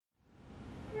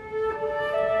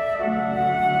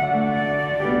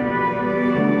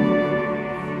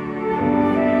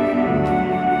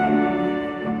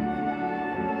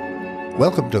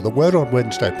Welcome to the Word on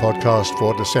Wednesday podcast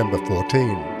for December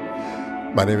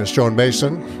 14. My name is John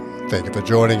Mason. Thank you for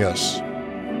joining us.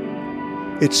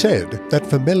 It's said that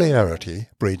familiarity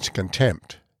breeds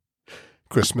contempt.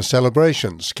 Christmas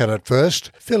celebrations can at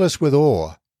first fill us with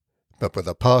awe, but with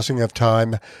the passing of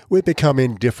time we become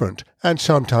indifferent and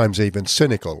sometimes even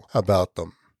cynical about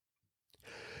them.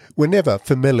 Whenever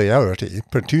familiarity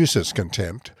produces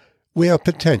contempt, we are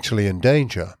potentially in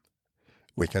danger.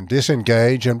 We can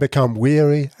disengage and become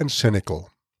weary and cynical.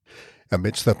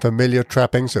 Amidst the familiar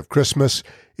trappings of Christmas,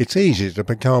 it's easy to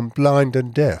become blind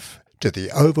and deaf to the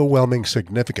overwhelming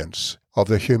significance of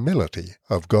the humility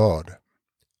of God.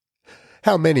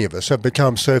 How many of us have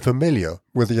become so familiar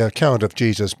with the account of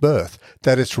Jesus' birth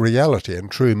that its reality and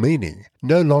true meaning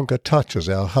no longer touches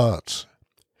our hearts?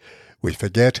 We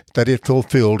forget that it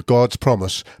fulfilled God's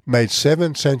promise made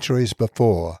 7 centuries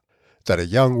before, that a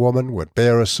young woman would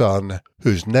bear a son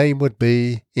whose name would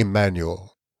be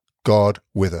Emmanuel, God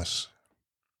with us.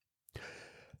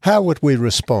 How would we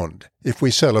respond if we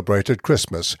celebrated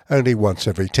Christmas only once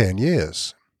every 10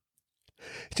 years?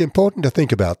 It's important to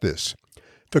think about this,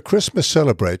 for Christmas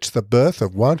celebrates the birth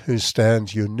of one who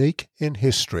stands unique in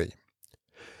history.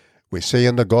 We see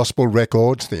in the Gospel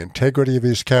records the integrity of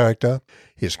his character,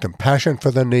 his compassion for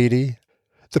the needy,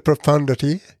 the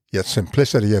profundity yet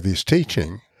simplicity of his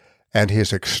teaching, and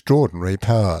his extraordinary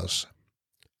powers.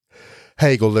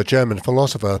 Hegel, the German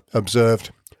philosopher,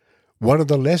 observed, "One of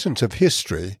the lessons of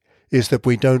history is that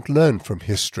we don't learn from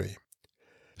history.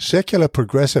 Secular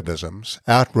progressivism's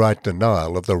outright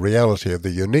denial of the reality of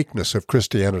the uniqueness of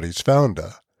Christianity's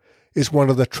founder is one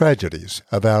of the tragedies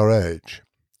of our age.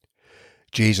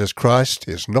 Jesus Christ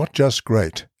is not just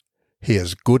great, he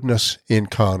is goodness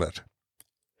incarnate.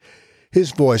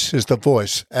 His voice is the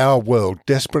voice our world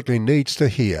desperately needs to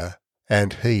hear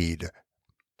and heed.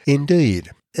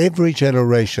 Indeed, every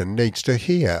generation needs to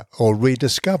hear or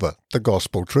rediscover the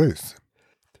gospel truth.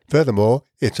 Furthermore,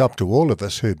 it's up to all of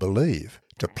us who believe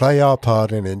to play our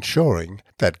part in ensuring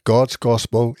that God's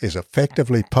gospel is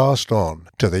effectively passed on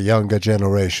to the younger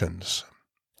generations.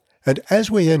 And as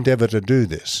we endeavour to do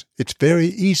this, it's very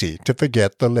easy to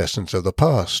forget the lessons of the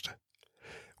past.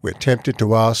 We're tempted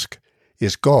to ask,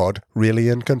 is God really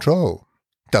in control?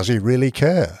 Does he really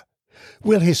care?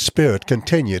 Will his Spirit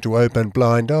continue to open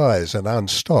blind eyes and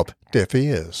unstop deaf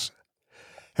ears?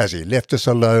 Has he left us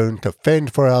alone to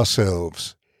fend for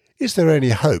ourselves? Is there any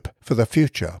hope for the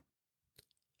future?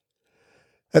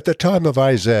 At the time of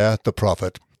Isaiah the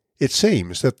prophet, it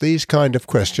seems that these kind of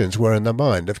questions were in the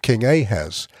mind of King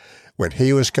Ahaz when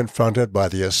he was confronted by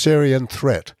the Assyrian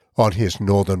threat on his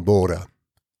northern border.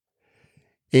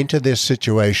 Into this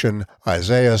situation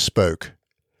Isaiah spoke,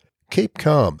 "Keep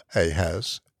calm,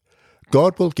 Ahaz.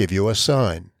 God will give you a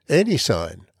sign, any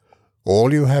sign.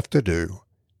 All you have to do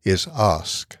is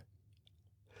ask."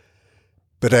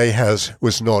 But Ahaz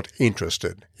was not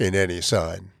interested in any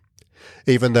sign.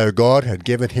 Even though God had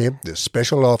given him this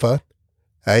special offer,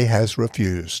 Ahaz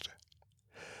refused.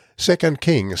 2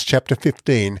 Kings chapter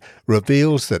 15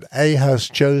 reveals that Ahaz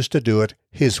chose to do it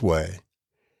his way.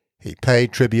 He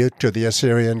paid tribute to the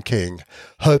Assyrian king,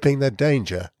 hoping that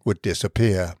danger would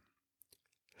disappear.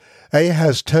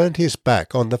 Ahaz turned his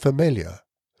back on the familiar,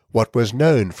 what was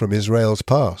known from Israel's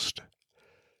past.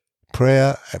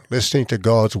 Prayer and listening to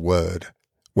God's word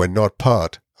were not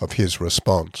part of his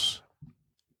response.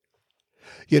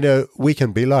 You know, we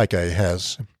can be like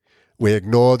Ahaz. We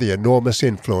ignore the enormous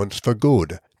influence for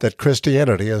good that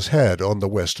Christianity has had on the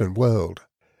Western world,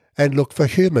 and look for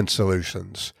human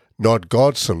solutions, not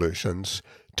God's solutions,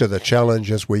 to the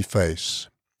challenges we face.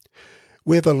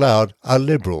 We've allowed a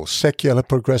liberal, secular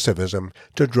progressivism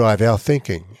to drive our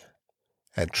thinking,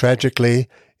 and tragically,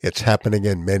 it's happening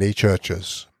in many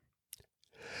churches.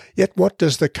 Yet what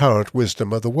does the current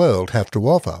wisdom of the world have to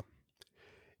offer?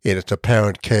 In its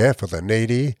apparent care for the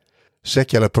needy,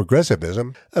 secular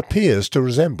progressivism appears to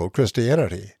resemble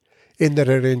Christianity, in that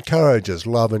it encourages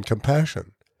love and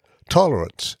compassion,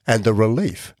 tolerance, and the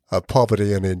relief of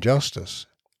poverty and injustice.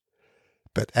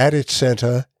 But at its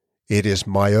centre, it is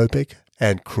myopic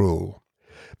and cruel,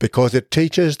 because it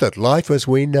teaches that life as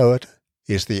we know it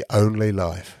is the only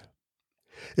life.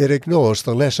 It ignores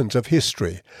the lessons of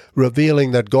history,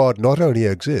 revealing that God not only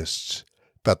exists,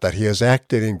 but that he has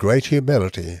acted in great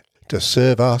humility to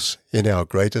serve us in our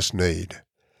greatest need,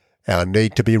 our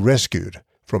need to be rescued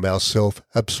from our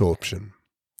self-absorption.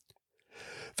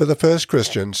 For the first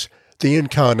Christians, the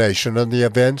incarnation and the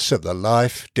events of the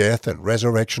life, death, and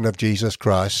resurrection of Jesus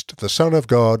Christ, the Son of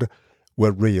God,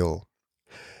 were real.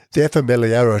 Their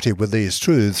familiarity with these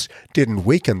truths didn't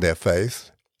weaken their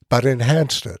faith, but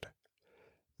enhanced it.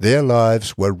 Their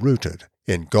lives were rooted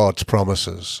in God's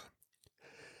promises.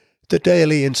 The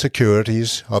daily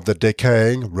insecurities of the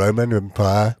decaying Roman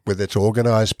Empire with its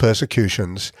organized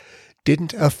persecutions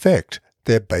didn't affect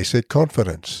their basic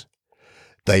confidence.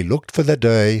 They looked for the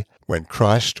day when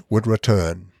Christ would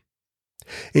return.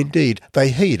 Indeed, they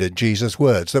heeded Jesus'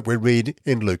 words that we read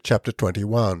in Luke chapter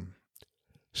 21.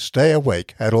 Stay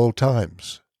awake at all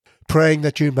times, praying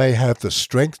that you may have the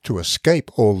strength to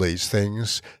escape all these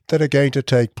things that are going to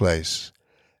take place,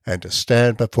 and to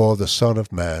stand before the Son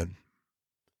of Man.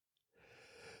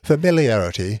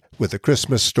 Familiarity with the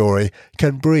Christmas story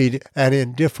can breed an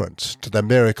indifference to the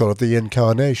miracle of the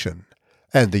Incarnation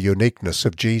and the uniqueness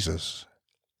of Jesus.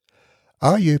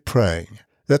 Are you praying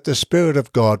that the Spirit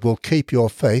of God will keep your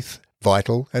faith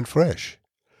vital and fresh,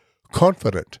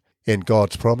 confident in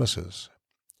God's promises?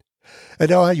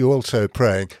 And are you also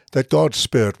praying that God's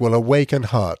Spirit will awaken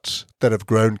hearts that have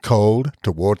grown cold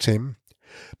towards Him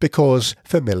because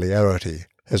familiarity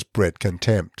has bred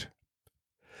contempt?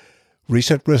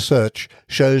 Recent research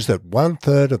shows that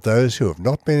 1/3 of those who have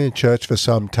not been in church for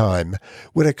some time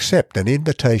would accept an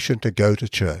invitation to go to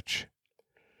church.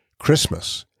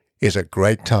 Christmas is a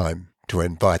great time to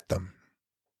invite them.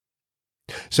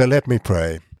 So let me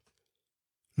pray.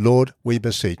 Lord, we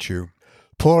beseech you,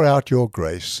 pour out your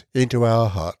grace into our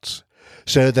hearts,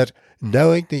 so that,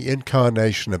 knowing the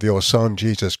incarnation of your Son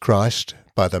Jesus Christ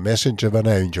by the message of an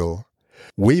angel,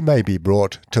 we may be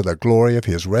brought to the glory of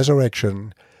his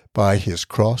resurrection by his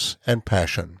cross and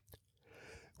passion.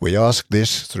 We ask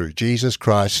this through Jesus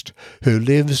Christ, who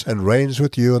lives and reigns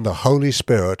with you in the Holy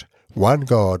Spirit, one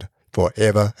God, for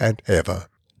ever and ever.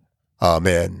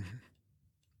 Amen.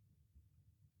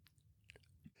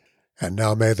 And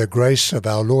now may the grace of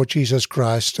our Lord Jesus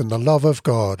Christ and the love of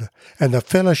God and the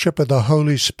fellowship of the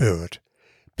Holy Spirit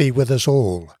be with us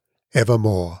all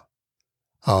evermore.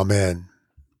 Amen.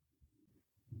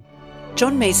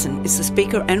 John Mason is the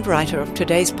speaker and writer of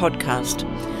today's podcast.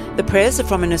 The prayers are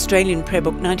from an Australian prayer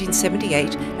book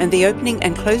 1978, and the opening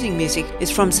and closing music is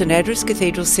from St Andrew's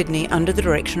Cathedral, Sydney, under the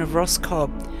direction of Ross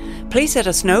Cobb. Please let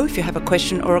us know if you have a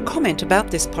question or a comment about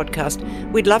this podcast.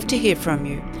 We'd love to hear from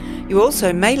you. You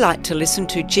also may like to listen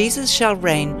to Jesus Shall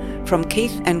Reign from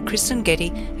Keith and Kristen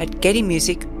Getty at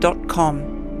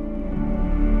gettymusic.com.